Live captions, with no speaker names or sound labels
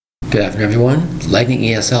Good afternoon, everyone.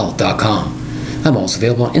 LightningESL.com. I'm also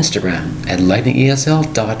available on Instagram at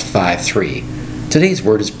lightningesl.53. Today's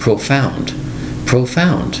word is profound.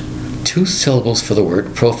 Profound. 2 syllables for the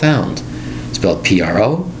word profound. Spelled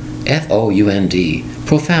P-R-O-F-O-U-N-D.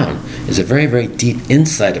 Profound is a very, very deep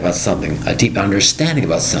insight about something, a deep understanding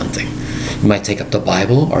about something. You might take up the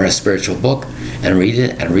Bible or a spiritual book and read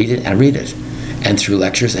it and read it and read it. And through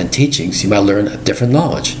lectures and teachings, you might learn a different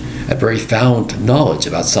knowledge, a very found knowledge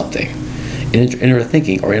about something, inner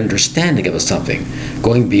thinking or understanding about something,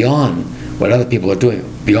 going beyond what other people are doing,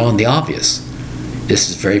 beyond the obvious. This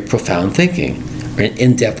is very profound thinking, or an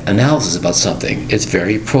in-depth analysis about something. It's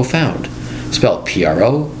very profound. Spelled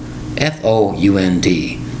P-R-O-F-O-U-N-D.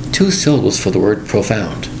 2 syllables for the word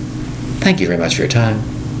profound. Thank you very much for your time.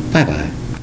 Bye-bye.